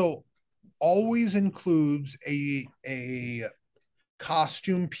also always includes a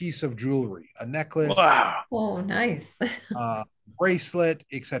costume piece of jewelry, a necklace, Wow. Oh, nice. uh, bracelet,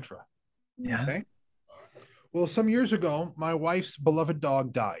 etc. Yeah. Okay. Well, some years ago, my wife's beloved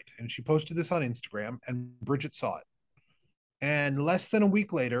dog died, and she posted this on Instagram, and Bridget saw it. And less than a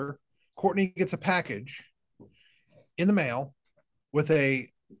week later, Courtney gets a package in the mail with a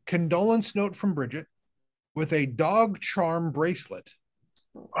condolence note from Bridget, with a dog charm bracelet,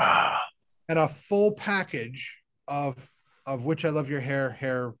 Wow. and a full package of which I love your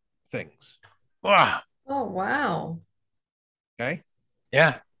hair things. Wow. Oh, wow. Okay.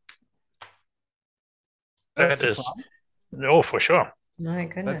 Yeah. That's That is, surprising. oh, for sure. My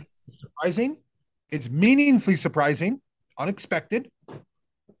goodness. That's surprising. It's meaningfully surprising, unexpected,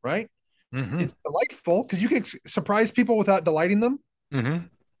 right? Mm-hmm. It's delightful because you can surprise people without delighting them, Mm-hmm.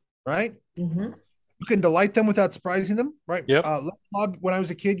 right? Mm-hmm. You can delight them without surprising them, right? Yep. Bob, when I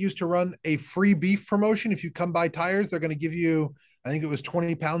was a kid, used to run a free beef promotion. If you come buy tires, they're going to give you, I think it was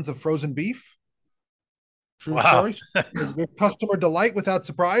 20 pounds of frozen beef. True Wow. story. The customer delight without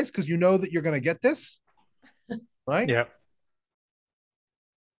surprise because you know that you're going to get this, right? Yep.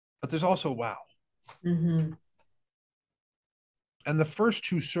 But there's also wow. Mm-hmm. And the first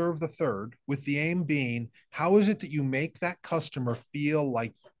two serve the third, with the aim being how is it that you make that customer feel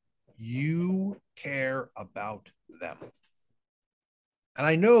like you care about them? And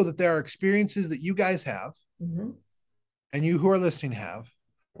I know that there are experiences that you guys have Mm-hmm. and you who are listening have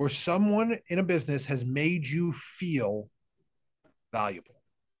where someone in a business has made you feel valuable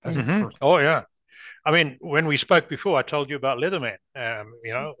as a Mm-hmm. person. Oh, yeah. I mean, when we spoke before, I told you about Leatherman.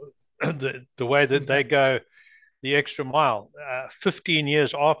 The way that they Exactly. go the extra mile, 15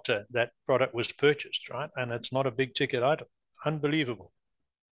 years after that product was purchased, right? And it's not a big ticket item. Unbelievable.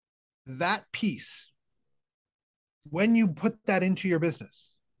 That piece, when you put that into your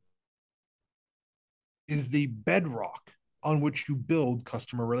business, is the bedrock on which you build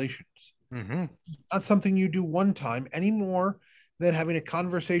customer relations. Mm-hmm. It's not something you do one time any more than having a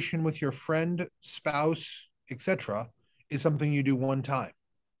conversation with your friend, spouse, etc. is something you do one time,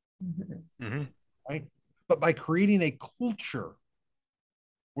 Mm-hmm. Mm-hmm. right? But by creating a culture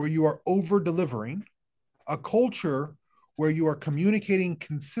where you are over delivering, a culture where you are communicating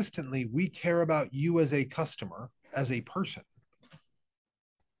consistently, we care about you as a customer, as a person,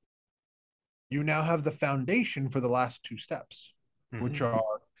 you now have the foundation for the last two steps, which Mm-hmm.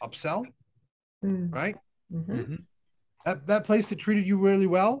 are upsell, right? Mm-hmm. Mm-hmm. That place that treated you really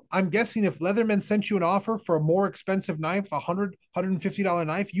well. I'm guessing if Leatherman sent you an offer for a more expensive knife, $150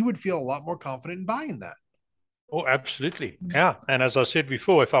 knife, you would feel a lot more confident in buying that. Oh, absolutely. Yeah. And as I said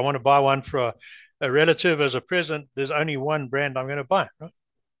before, if I want to buy one for a relative as a present, there's only one brand I'm going to buy, right?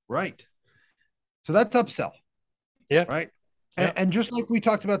 Right. So that's upsell, Yeah. right? Yeah. And just like we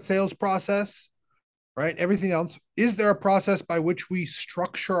talked about sales process, right? Everything else, is there a process by which we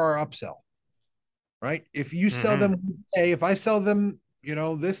structure our upsell? Right? If you sell Mm-hmm. them, hey, if I sell them,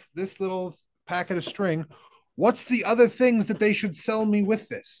 this little packet of string, what's the other things that they should sell me with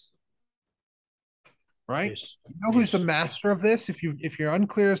this? Right? Yes. You know who's the Yes. master of this? If you're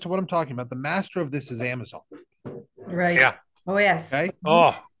unclear as to what I'm talking about, the master of this is Amazon. Right. Yeah. Oh, yes. Okay. Mhm. Oh,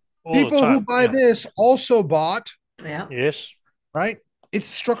 all the People who time. buy Yeah. this also bought, Yeah. Yes. right? It's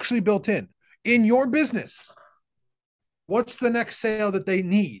structurally built in your business. What's the next sale that they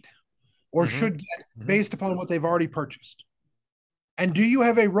need or Mm-hmm. should get Mm-hmm. based upon what they've already purchased? And do you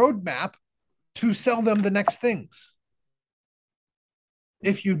have a roadmap to sell them the next things?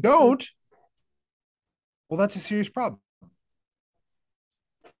 If you don't, well, that's a serious problem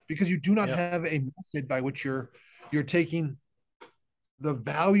because you do not Yeah. have a method by which you're taking the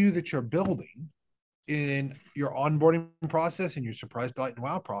value that you're building in your onboarding process and your surprise, delight, and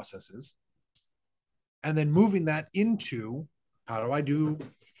wow processes, and then moving that into how do I do,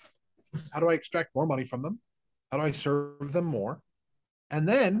 how do I extract more money from them? How do I serve them more? And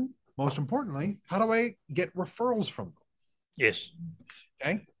then, most importantly, how do I get referrals from them? Yes.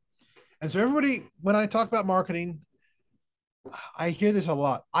 Okay. And so, everybody, when I talk about marketing, I hear this a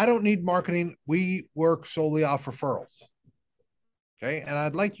lot. I don't need marketing. We work solely off referrals. Okay. And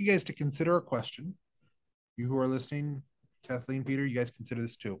I'd like you guys to consider a question. You who are listening, Kathleen, Peter, you guys consider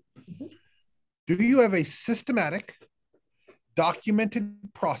this too. Mhm. Do you have a systematic, documented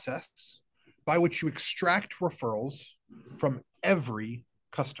process by which you extract referrals from every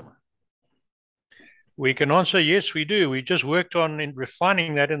customer? We can answer yes, we do. We just worked on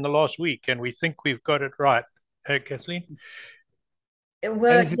refining that in the last week, and we think we've got it right. Kathleen?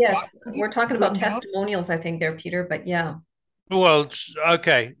 Well, And is it yes, we're talking about written down? testimonials, I think there, Peter, but yeah. Well,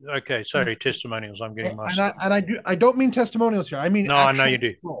 okay, okay. Sorry, testimonials. I'm getting And lost. I don't mean testimonials here. I mean No, I know you actual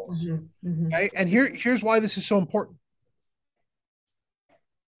do. roles. Mhm, mhm. Okay. And here's why this is so important.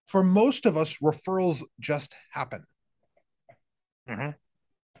 For most of us, referrals just happen. Hmm.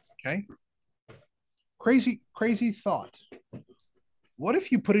 Okay. Crazy thought. What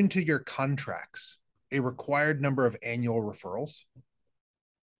if you put into your contracts a required number of annual referrals?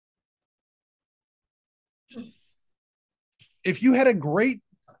 If you had a great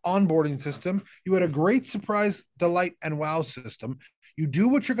onboarding system, you had a great surprise, delight, and wow system, you do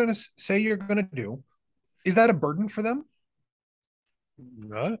what you're going to say you're going to do. Is that a burden for them?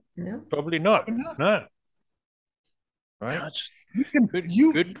 No, No. probably not. Probably not, No, right? that's You can good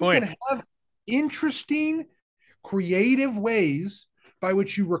you point. can have interesting, creative ways by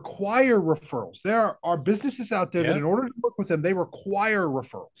which you require referrals. There are businesses out there that, Yeah, in order to work with them, they require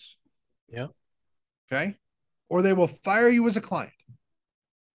referrals. yeah, Okay, or they will fire you as a client.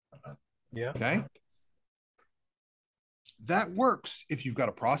 yeah. Okay, that works if you've got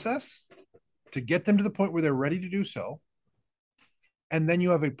a process to get them to the point where they're ready to do so, and then you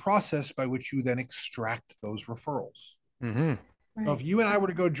have a process by which you then extract those referrals. Hmm. So if Right. you and I were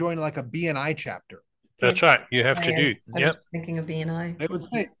to go join like a BNI chapter, That's Okay. right. You have to I do. was Yep. just thinking of BNI. they would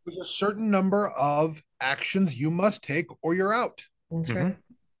say there's a certain number of actions you must take or you're out. That's Hmm. right.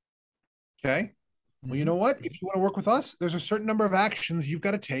 Okay. Well, you Hmm. know what? If you want to work with us, there's a certain number of actions you've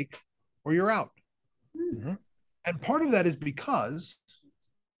got to take or you're out. Hmm. Hmm. And part of that is because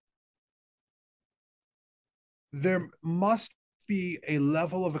there must be a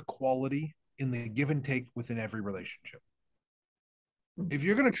level of equality in the give and take within every relationship. If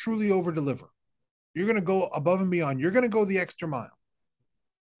you're going to truly over deliver, you're going to go above and beyond, you're going to go the extra mile.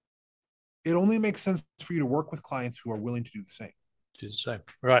 It only makes sense for you to work with clients who are willing to do the same. Do the same.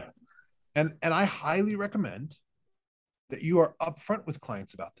 Right. And I highly recommend that you are upfront with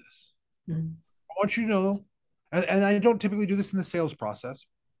clients about this. Mhm. I want you to know, and I don't typically do this in the sales process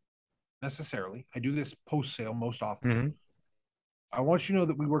necessarily. I do this post sale most often. Hmm. I want you to know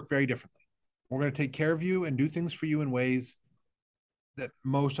that we work very differently. We're going to take care of you and do things for you in ways that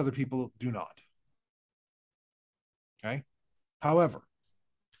most other people do not. Okay. However,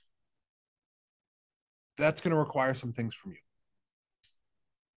 that's going to require some things from you.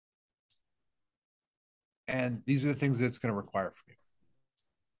 And these are the things that it's going to require from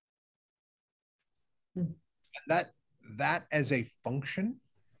you. Mhm. That as a function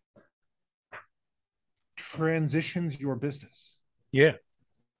transitions your business. Yeah.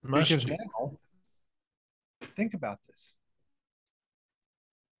 Must Because do. now, think about this.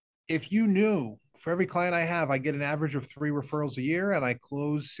 If you knew for every client I have, I get an average of 3 referrals a year and I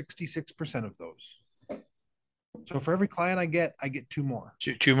close 66% of those. So for every client I get 2 more.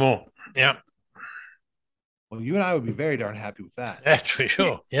 Two more. Yeah. Well, you and I would be very darn happy with that. That's for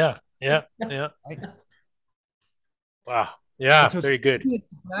sure. Yeah. Yeah. Yeah. Right? Wow. And Yeah. so it's Very good.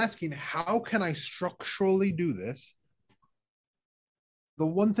 asking, how can I structurally do this? The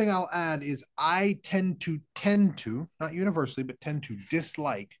one thing I'll add is I tend to, not universally, but tend to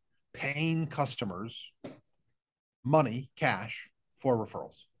dislike paying customers money, cash for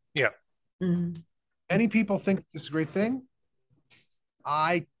referrals. Yeah. Mhm. Many people think this is a great thing.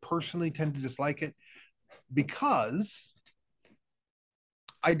 I personally tend to dislike it because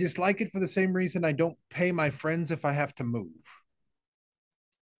I dislike it for the same reason I don't pay my friends if I have to move.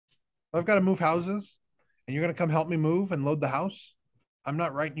 If I've got to move houses and you're going to come help me move and load the house, I'm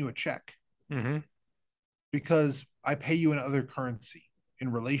not writing you a check Hmm. because I pay you in other currency,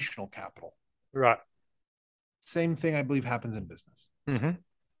 in relational capital. Right. Same thing I believe happens in business. Hmm.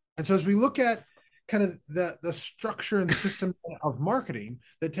 And so as we look at kind of the structure and system of marketing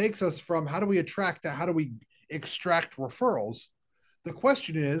that takes us from how do we attract to how do we extract referrals, the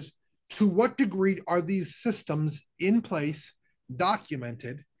question is, to what degree are these systems in place,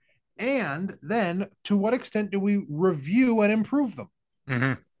 documented, and then to what extent do we review and improve them?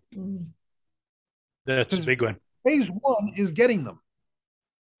 Hmm. Mhm. That's a Because big one. phase one is getting them,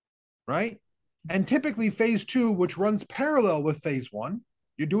 right? And typically phase two, which runs parallel with phase one,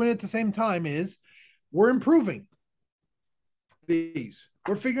 you're doing it at the same time, is we're improving these.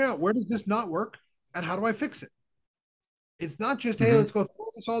 We're figuring out where does this not work and how do I fix it? It's not just, hey, Hmm. let's go throw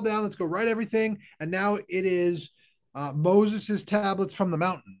this all down, let's go write everything. And now it is Moses's tablets from the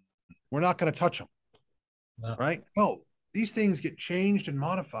mountain. We're not going to touch them, No. right? No, these things get changed and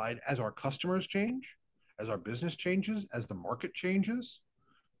modified as our customers change, as our business changes, as the market changes,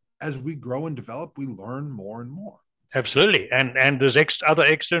 as we grow and develop, we learn more and more. Absolutely, and there's other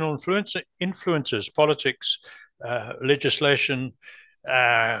external influences, politics, legislation,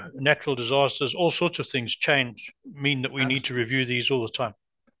 natural disasters, all sorts of things mean that we need to review these all the time.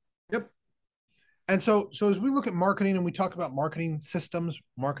 Yep. And so as we look at marketing and we talk about marketing systems,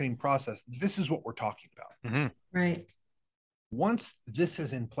 marketing process, this is what we're talking about. Mm-hmm. Right. Once this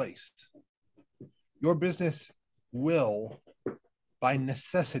is in place, your business will, by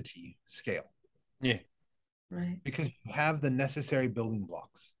necessity, scale. Yeah. Right. Because you have the necessary building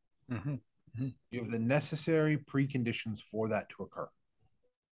blocks. Mm-hmm. Mm-hmm. You have the necessary preconditions for that to occur.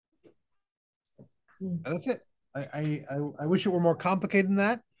 And that's it. I wish it were more complicated than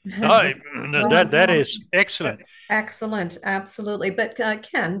that. No, that is excellent. Excellent, absolutely. But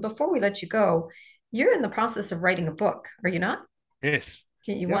Ken, before we let you go, you're in the process of writing a book, are you not? Yes.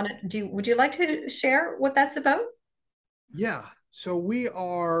 You Yep. want to would you like to share what that's about? Yeah. So we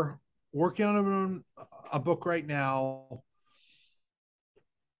are working on a book right now.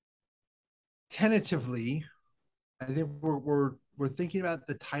 Tentatively, I think we're thinking about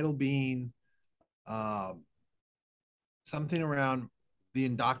the title being um, something around the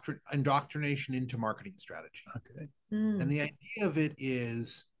indoctrination into marketing strategy. Okay. And the idea of it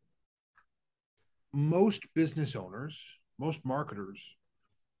is most business owners, most marketers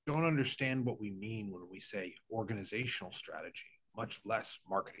don't understand what we mean when we say organizational strategy, much less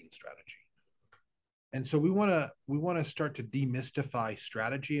marketing strategy. And so we want to start to demystify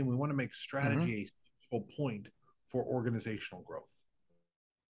strategy, and we want to make strategy a central point for organizational growth.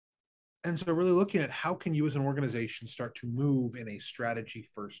 And so really looking at how can you as an organization start to move in a strategy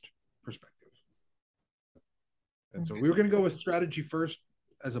first perspective. And so we were going to go with strategy first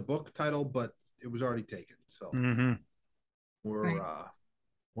as a book title, but it was already taken. So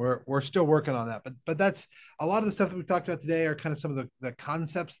we're still working on that. But that's a lot of the stuff that we talked about today are kind of some of the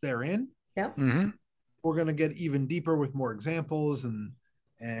concepts therein. Yeah. We're going to get even deeper with more examples and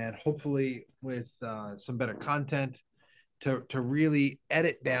hopefully with some better content to really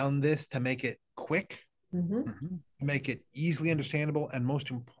edit down this to make it quick, make it easily understandable, and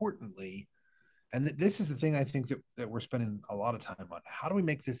most importantly, and this is the thing I think that we're spending a lot of time on. How do we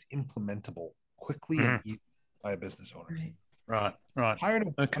make this implementable quickly and easy by a business owner? Right. I'm tired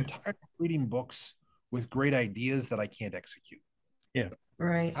of reading books with great ideas that I can't execute. Yeah.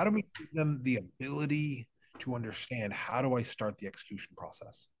 Right. How do we give them the ability to understand how do I start the execution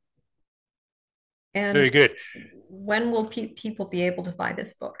process? And very good. When will people be able to buy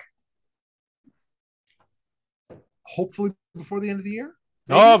this book? Hopefully before the end of the year.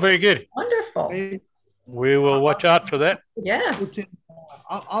 Maybe? Oh, very good. Wonderful. Maybe. We will watch out for that. Yes.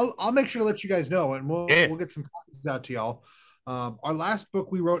 I'll make sure to let you guys know, and we'll get some copies out to y'all. Our last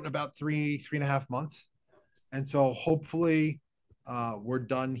book we wrote in about 3.5 months, and so hopefully we're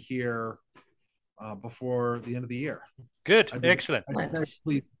done here before the end of the year. Good. Excellent. I'd be very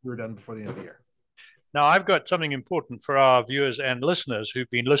pleased if we're done before the end of the year. Now, I've got something important for our viewers and listeners who've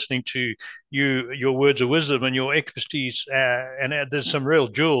been listening to your words of wisdom and your expertise, and there's some real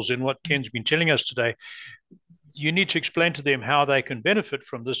jewels in what Ken's been telling us today. You need to explain to them how they can benefit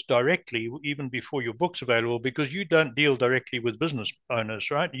from this directly, even before your book's available, because you don't deal directly with business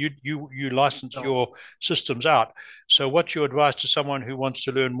owners, right? You license your systems out. So what's your advice to someone who wants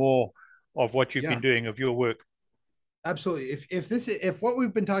to learn more of what you've been doing, of your work? Absolutely. If what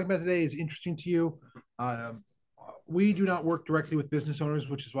we've been talking about today is interesting to you, we do not work directly with business owners,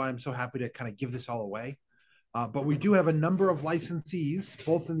 which is why I'm so happy to kind of give this all away. But we do have a number of licensees,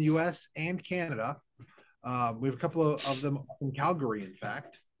 both in the U.S. and Canada. We have a couple of them in Calgary, in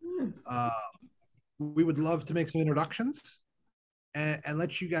fact. We would love to make some introductions and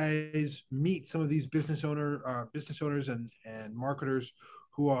let you guys meet some of these business owners and marketers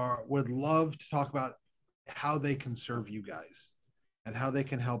who would love to talk about how they can serve you guys and how they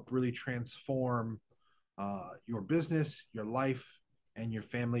can help really transform your business, your life, and your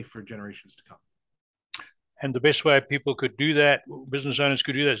family for generations to come. And the best way people could do that, business owners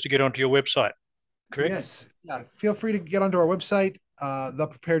could do that, is to get onto your website, correct? Yes. Yeah. Feel free to get onto our website,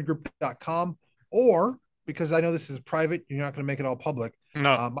 thepreparedgroup.com, or because I know this is private, you're not going to make it all public.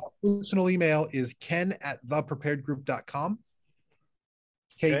 No. My personal email is ken@thepreparedgroup.com.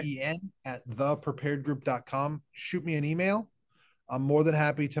 KEN@thepreparedgroup.com. Shoot me an email. I'm more than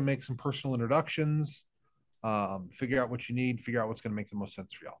happy to make some personal introductions, figure out what you need, figure out what's going to make the most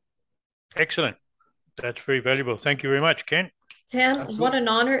sense for y'all. Excellent. That's very valuable. Thank you very much, Ken. Ken, what Absolutely. an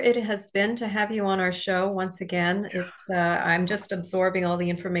honor it has been to have you on our show once again. It's I'm just absorbing all the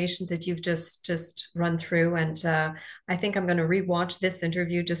information that you've just run through, and I think I'm going to rewatch this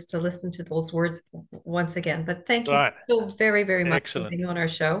interview just to listen to those words once again. But thank you Right. so very, very much for Excellent. being on our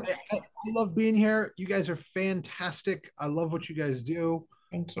show. I love being here. You guys are fantastic. I love what you guys do.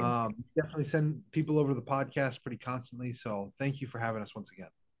 Thank you. Definitely send people over the podcast pretty constantly. So thank you for having us once again.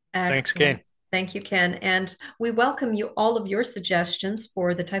 Thanks, Excellent. Ken. Thank you, Ken. And we welcome you all of your suggestions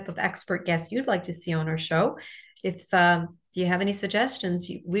for the type of expert guest you'd like to see on our show. If you have any suggestions,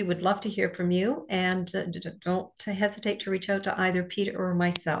 we would love to hear from you. And don't hesitate to reach out to either Peter or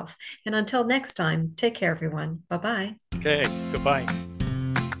myself. And until next time, take care, everyone. Bye bye. Okay, goodbye.